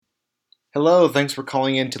Hello, thanks for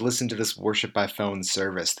calling in to listen to this Worship by Phone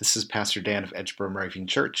service. This is Pastor Dan of Edgeboro Moravian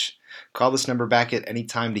Church. Call this number back at any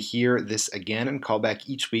time to hear this again and call back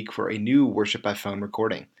each week for a new Worship by Phone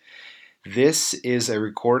recording. This is a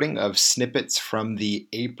recording of snippets from the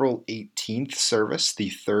April 18th service, the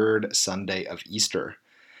third Sunday of Easter.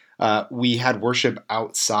 We had worship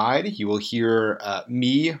outside. You will hear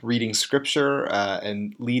me reading scripture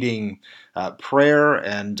and leading prayer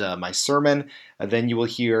and my sermon. Then you will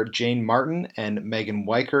hear Jane Martin and Megan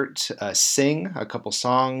Weichert sing a couple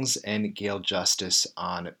songs and Gail Justice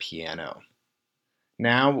on piano.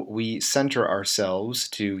 Now we center ourselves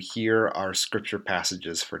to hear our scripture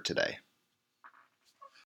passages for today.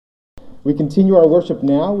 We continue our worship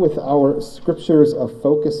now with our scriptures of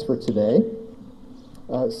focus for today.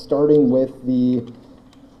 Starting with the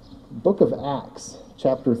book of Acts,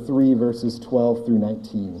 chapter 3, verses 12 through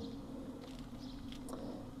 19.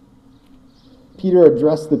 Peter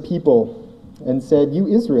addressed the people and said, "You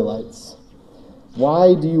Israelites,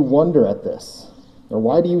 why do you wonder at this? Or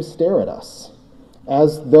why do you stare at us?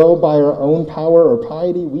 As though by our own power or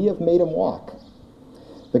piety we have made him walk.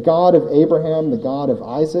 The God of Abraham, the God of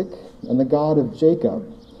Isaac, and the God of Jacob,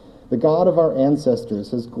 the God of our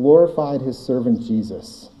ancestors, has glorified his servant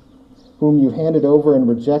Jesus, whom you handed over and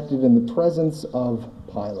rejected in the presence of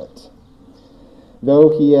Pilate.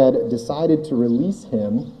 Though he had decided to release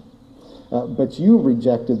him, but you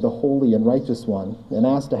rejected the holy and righteous one and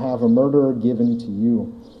asked to have a murderer given to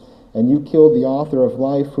you. And you killed the author of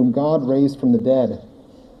life, whom God raised from the dead.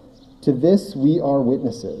 To this we are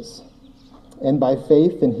witnesses. And by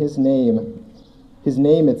faith in his name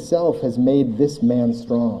itself has made this man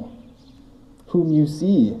strong, whom you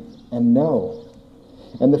see and know.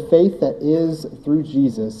 And the faith that is through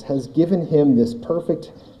Jesus has given him this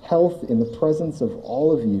perfect health in the presence of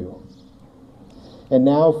all of you. And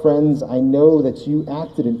now, friends, I know that you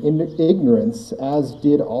acted in ignorance, as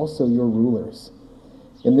did also your rulers.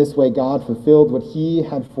 In this way God fulfilled what he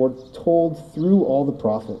had foretold through all the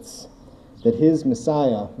prophets, that his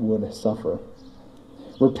Messiah would suffer.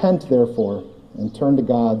 Repent, therefore, and turn to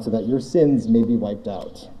God so that your sins may be wiped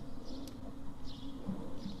out."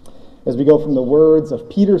 As we go from the words of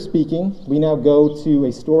Peter speaking, we now go to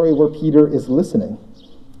a story where Peter is listening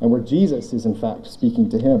and where Jesus is in fact speaking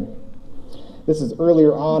to him. This is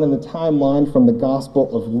earlier on in the timeline from the Gospel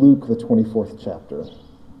of Luke, the 24th chapter.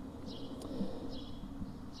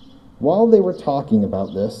 While they were talking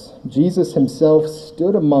about this, Jesus himself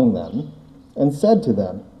stood among them and said to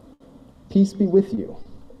them, "Peace be with you."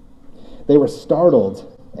 They were startled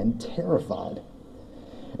and terrified,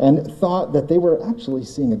 and thought that they were actually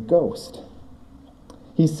seeing a ghost.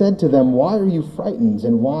 He said to them, "Why are you frightened,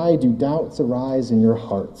 and why do doubts arise in your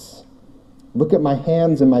hearts? Look at my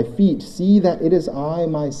hands and my feet. See that it is I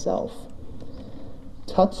myself.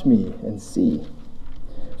 Touch me and see.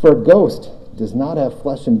 For a ghost does not have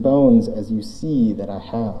flesh and bones, as you see that I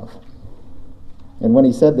have." And when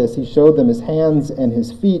he said this, he showed them his hands and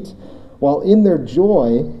his feet, while in their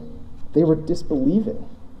joy they were disbelieving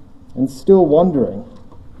and still wondering.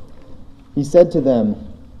 He said to them,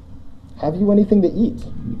 "Have you anything to eat?"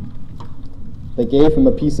 They gave him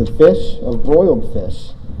a piece of fish, of broiled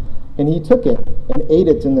fish, and he took it and ate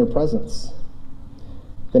it in their presence.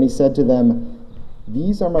 Then he said to them,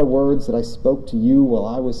 "These are my words that I spoke to you while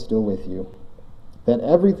I was still with you, that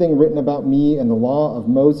everything written about me in the law of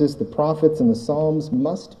Moses, the prophets, and the Psalms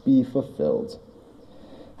must be fulfilled."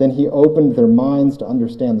 Then he opened their minds to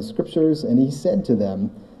understand the scriptures, and he said to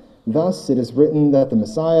them, "Thus it is written that the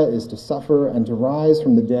Messiah is to suffer and to rise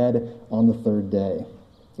from the dead on the third day,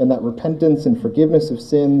 and that repentance and forgiveness of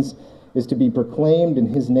sins is to be proclaimed in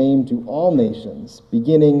his name to all nations,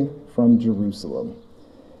 beginning from Jerusalem.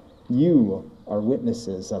 You are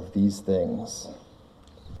witnesses of these things."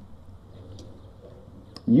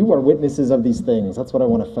 You are witnesses of these things. That's what I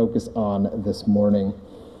want to focus on this morning.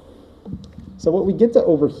 So what we get to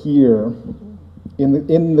overhear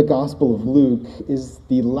in the Gospel of Luke is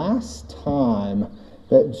the last time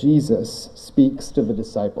that Jesus speaks to the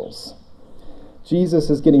disciples.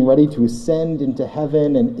 Jesus is getting ready to ascend into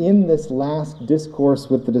heaven, and in this last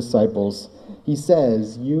discourse with the disciples, he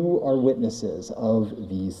says, "You are witnesses of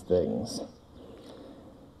these things."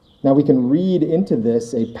 Now we can read into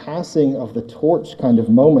this a passing of the torch kind of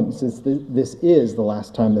moment, since this is the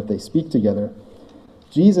last time that they speak together.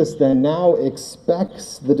 Jesus then now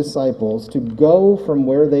expects the disciples to go from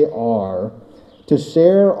where they are to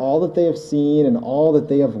share all that they have seen and all that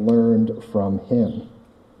they have learned from him.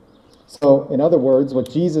 So, in other words, what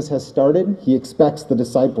Jesus has started, he expects the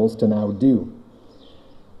disciples to now do.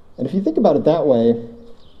 And if you think about it that way,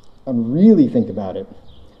 and really think about it,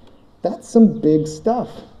 that's some big stuff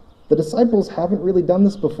The disciples haven't really done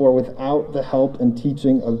this before without the help and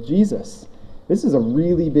teaching of Jesus. This is a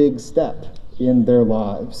really big step in their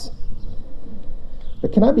lives.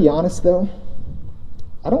 But can I be honest, though?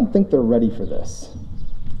 I don't think they're ready for this.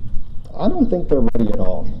 I don't think they're ready at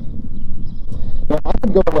all. Now, I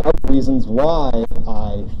could go into other reasons why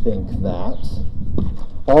I think that.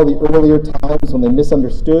 All the earlier times when they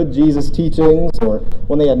misunderstood Jesus' teachings, or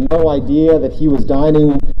when they had no idea that he was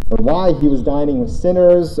dining, or why he was dining with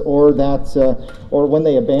sinners, or when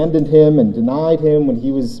they abandoned him and denied him when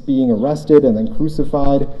he was being arrested and then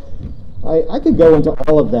crucified. I could go into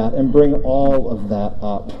all of that and bring all of that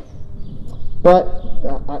up. But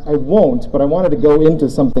I won't, but I wanted to go into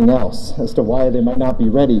something else as to why they might not be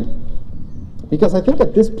ready. Because I think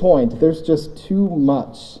at this point, there's just too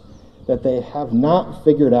much that they have not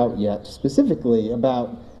figured out yet, specifically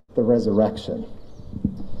about the resurrection.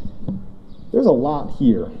 There's a lot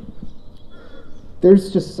here.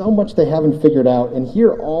 There's just so much they haven't figured out, and here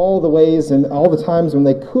are all the ways and all the times when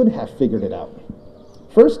they could have figured it out.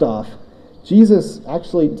 First off, Jesus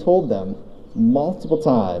actually told them multiple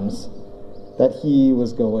times that he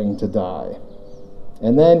was going to die.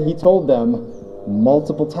 And then he told them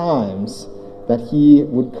multiple times that he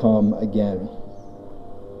would come again.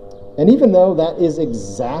 And even though that is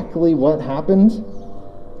exactly what happened,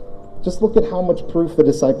 just look at how much proof the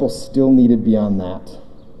disciples still needed beyond that.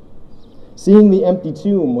 Seeing the empty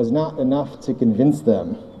tomb was not enough to convince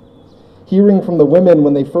them. Hearing from the women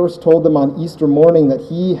when they first told them on Easter morning that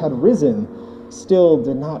he had risen still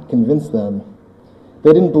did not convince them.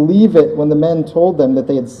 They didn't believe it when the men told them that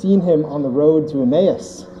they had seen him on the road to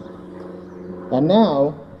Emmaus. And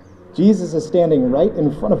now, Jesus is standing right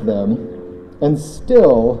in front of them, and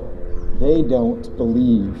still they don't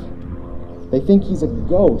believe. They think he's a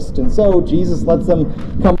ghost, and so Jesus lets them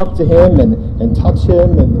come up to him and touch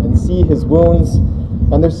him and see his wounds,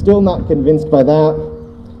 and they're still not convinced by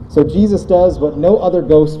that. So Jesus does what no other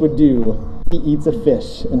ghost would do. He eats a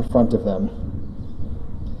fish in front of them.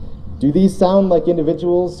 Do these sound like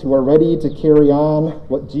individuals who are ready to carry on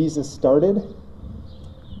what Jesus started?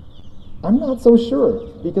 I'm not so sure,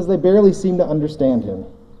 because they barely seem to understand him.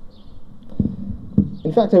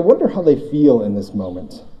 In fact, I wonder how they feel in this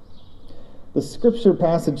moment. The scripture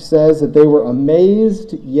passage says that they were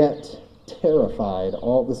amazed yet terrified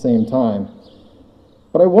all at the same time.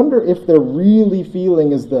 But I wonder if they're really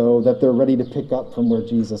feeling as though that they're ready to pick up from where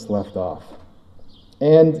Jesus left off.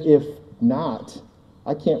 And if not,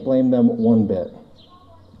 I can't blame them one bit.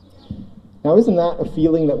 Now, isn't that a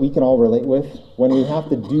feeling that we can all relate with? When we have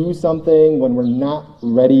to do something, when we're not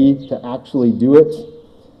ready to actually do it?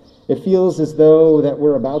 It feels as though that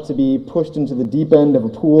we're about to be pushed into the deep end of a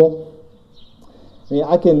pool. I mean,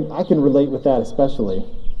 I can relate with that especially.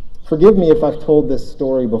 Forgive me if I've told this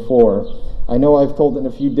story before. I know I've told it in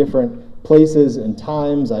a few different places and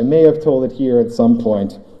times. I may have told it here at some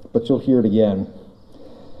point, but you'll hear it again.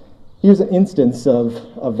 Here's an instance of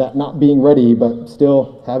that not being ready, but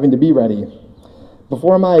still having to be ready.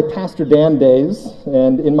 Before my Pastor Dan days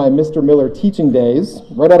and in my Mr. Miller teaching days,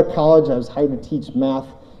 right out of college, I was hired to teach math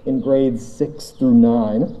in grades 6 through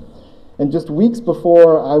 9. And just weeks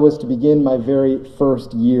before I was to begin my very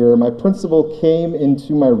first year, my principal came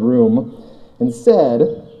into my room and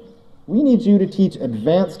said, "We need you to teach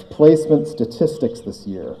advanced placement statistics this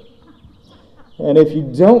year." And if you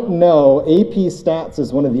don't know, AP Stats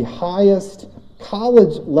is one of the highest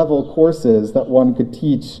college-level courses that one could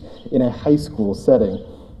teach in a high school setting.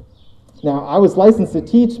 Now, I was licensed to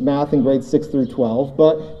teach math in grades 6 through 12,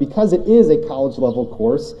 but because it is a college-level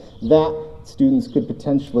course that students could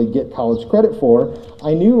potentially get college credit for,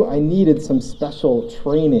 I knew I needed some special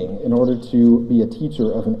training in order to be a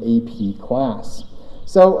teacher of an AP class.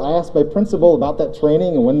 So I asked my principal about that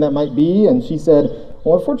training and when that might be, and she said,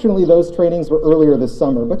 "Well, unfortunately, those trainings were earlier this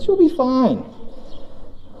summer, but you'll be fine."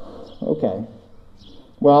 Okay.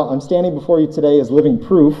 Well, I'm standing before you today as living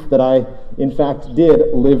proof that I, in fact,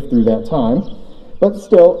 did live through that time. But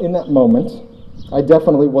still, in that moment, I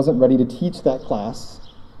definitely wasn't ready to teach that class,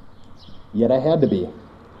 yet I had to be.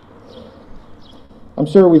 I'm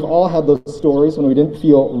sure we've all had those stories when we didn't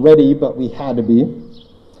feel ready, but we had to be.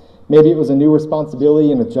 Maybe it was a new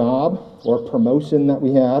responsibility in a job or a promotion that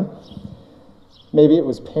we had. Maybe it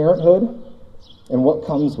was parenthood and what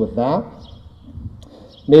comes with that.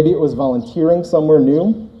 Maybe it was volunteering somewhere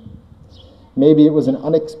new. Maybe it was an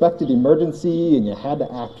unexpected emergency and you had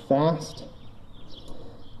to act fast.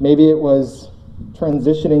 Maybe it was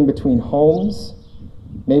transitioning between homes.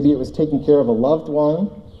 Maybe it was taking care of a loved one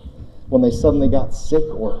when they suddenly got sick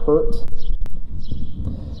or hurt.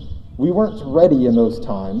 We weren't ready in those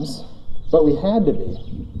times, but we had to be.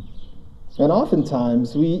 And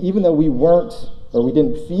oftentimes, even though we weren't, or we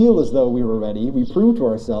didn't feel as though we were ready, we proved to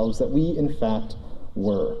ourselves that we, in fact,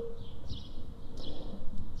 were.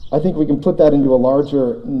 I think we can put that into a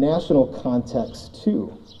larger national context,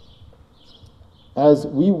 too. As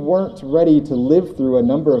we weren't ready to live through a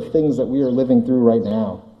number of things that we are living through right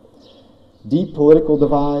now. Deep political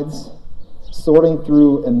divides, sorting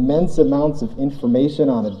through immense amounts of information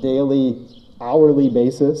on a daily, hourly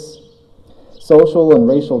basis, social and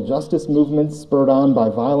racial justice movements spurred on by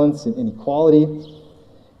violence and inequality,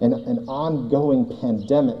 and an ongoing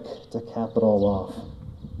pandemic to cap it all off.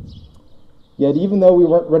 Yet even though we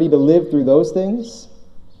weren't ready to live through those things,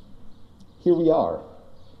 here we are.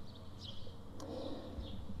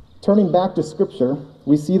 Turning back to Scripture,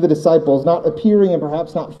 we see the disciples not appearing and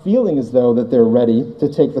perhaps not feeling as though that they're ready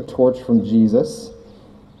to take the torch from Jesus.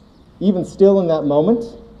 Even still in that moment,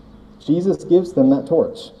 Jesus gives them that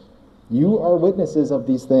torch. You are witnesses of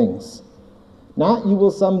these things. Not you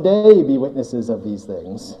will someday be witnesses of these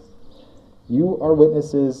things. You are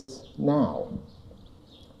witnesses now.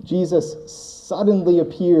 Jesus suddenly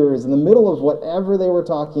appears in the middle of whatever they were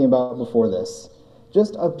talking about before this.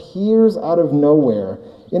 Just appears out of nowhere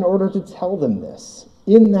in order to tell them this.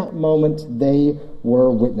 In that moment, they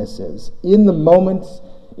were witnesses. In the moment,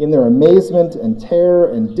 in their amazement and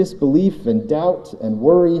terror and disbelief and doubt and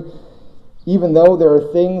worry, even though there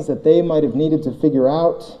are things that they might have needed to figure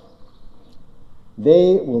out,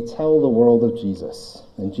 they will tell the world of Jesus.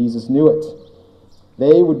 And Jesus knew it.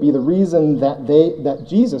 They would be the reason that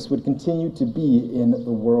Jesus would continue to be in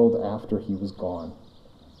the world after he was gone.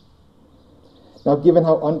 Now, given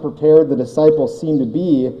how unprepared the disciples seem to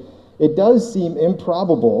be, it does seem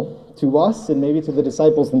improbable to us and maybe to the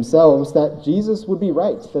disciples themselves that Jesus would be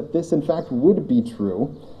right, that this in fact would be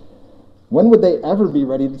true. When would they ever be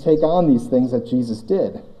ready to take on these things that Jesus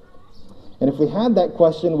did? And if we had that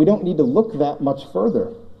question, we don't need to look that much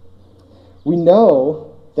further. We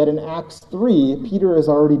know that in Acts 3, Peter is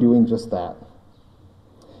already doing just that.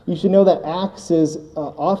 You should know that Acts is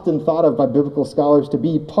often thought of by biblical scholars to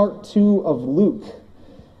be part 2 of Luke,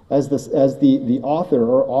 as the author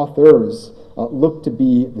or authors look to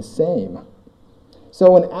be the same.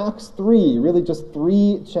 So in Acts 3, really just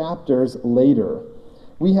 3 chapters later,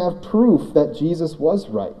 we have proof that Jesus was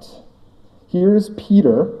right. Here's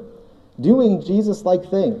Peter doing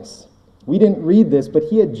Jesus-like things. We didn't read this, but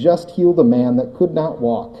he had just healed a man that could not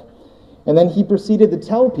walk. And then he proceeded to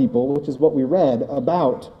tell people, which is what we read,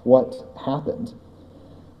 about what happened.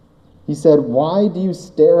 He said, "Why do you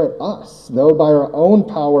stare at us, though by our own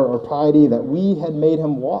power or piety that we had made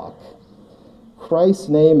him walk? Christ's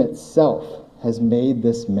name itself has made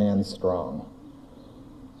this man strong."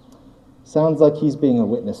 Sounds like he's being a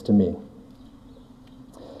witness to me.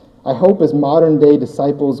 I hope as modern-day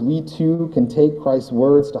disciples, we too can take Christ's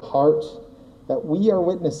words to heart, that we are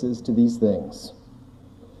witnesses to these things.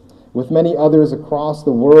 With many others across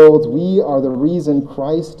the world, we are the reason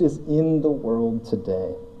Christ is in the world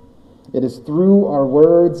today. It is through our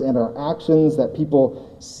words and our actions that people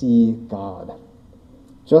see God.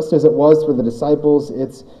 Just as it was for the disciples,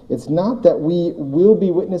 it's not that we will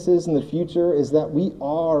be witnesses in the future, it's that we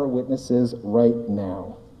are witnesses right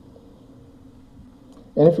now.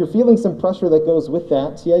 And if you're feeling some pressure that goes with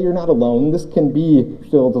that, yeah, you're not alone. This can be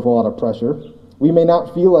filled with a lot of pressure. We may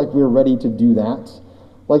not feel like we're ready to do that.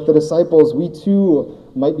 Like the disciples, we too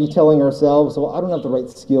might be telling ourselves, well, I don't have the right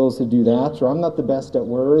skills to do that, or I'm not the best at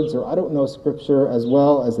words, or I don't know Scripture as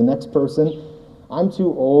well as the next person. I'm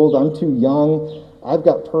too old, I'm too young, I've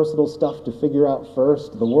got personal stuff to figure out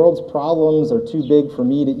first. The world's problems are too big for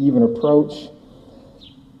me to even approach.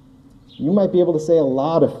 You might be able to say a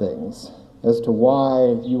lot of things as to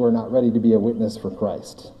why you are not ready to be a witness for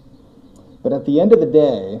Christ. But at the end of the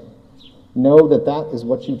day, know that that is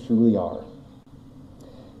what you truly are.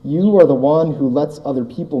 You are the one who lets other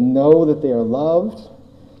people know that they are loved.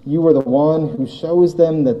 You are the one who shows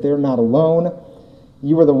them that they're not alone.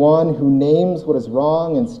 You are the one who names what is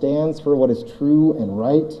wrong and stands for what is true and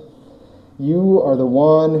right. You are the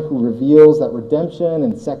one who reveals that redemption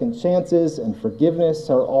and second chances and forgiveness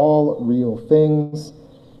are all real things.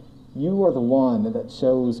 You are the one that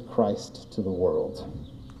shows Christ to the world.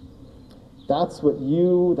 That's what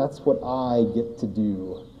I get to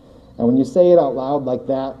do. And when you say it out loud like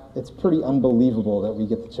that, it's pretty unbelievable that we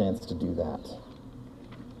get the chance to do that.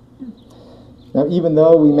 Now, even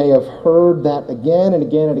though we may have heard that again and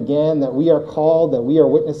again and again, that we are called, that we are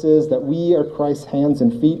witnesses, that we are Christ's hands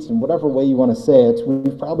and feet, in whatever way you want to say it,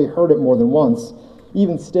 we've probably heard it more than once.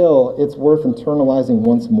 Even still, it's worth internalizing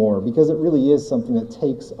once more, because it really is something that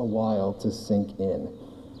takes a while to sink in.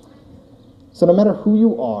 So no matter who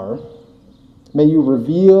you are, May you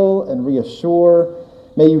reveal and reassure.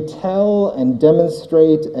 May you tell and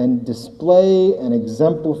demonstrate and display and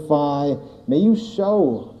exemplify. May you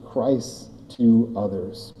show Christ to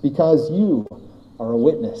others, because you are a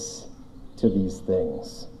witness to these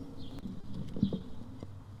things.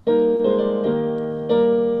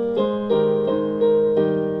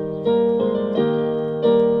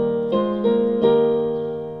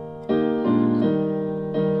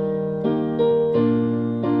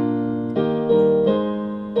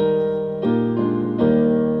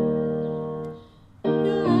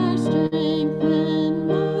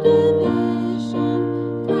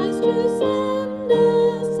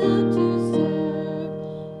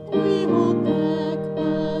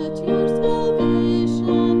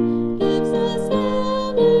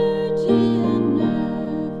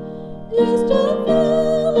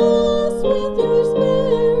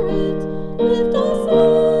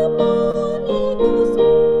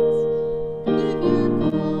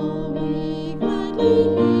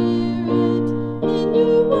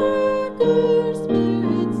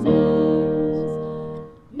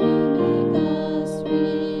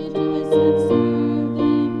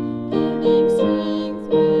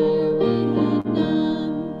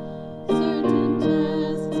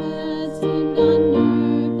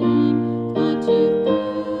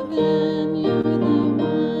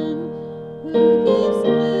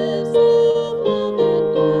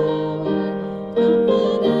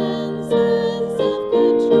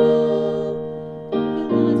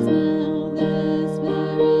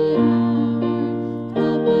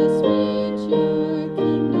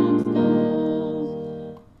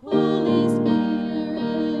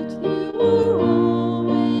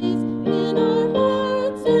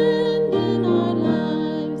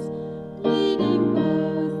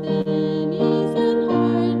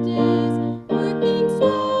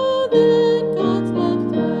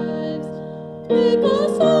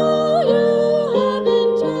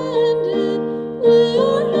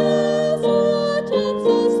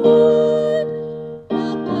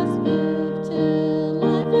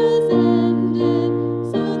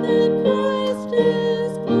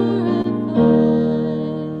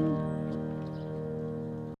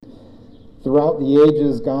 Throughout the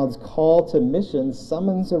ages, God's call to mission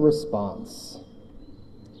summons a response.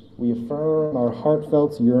 We affirm our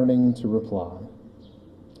heartfelt yearning to reply.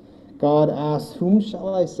 God asks, "Whom shall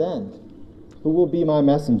I send? Who will be my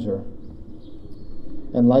messenger?"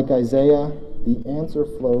 And like Isaiah, the answer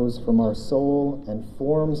flows from our soul and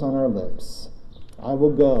forms on our lips. "I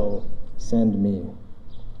will go, send me."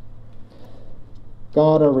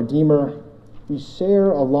 God, our Redeemer, we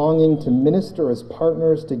share a longing to minister as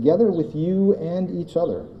partners together with you and each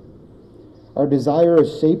other. Our desire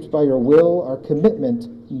is shaped by your will, our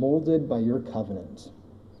commitment molded by your covenant.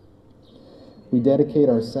 We dedicate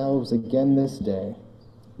ourselves again this day.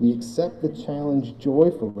 We accept the challenge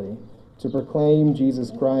joyfully to proclaim Jesus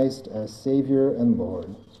Christ as Savior and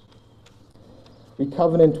Lord. We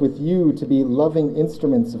covenant with you to be loving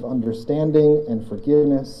instruments of understanding and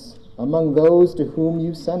forgiveness among those to whom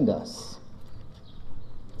you send us.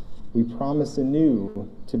 We promise anew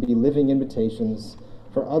to be living invitations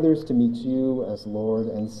for others to meet you as Lord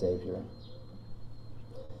and Savior.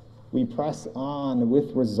 We press on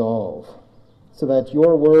with resolve so that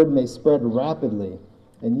your word may spread rapidly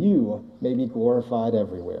and you may be glorified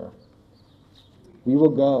everywhere. We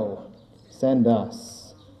will go. Send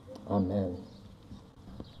us. Amen.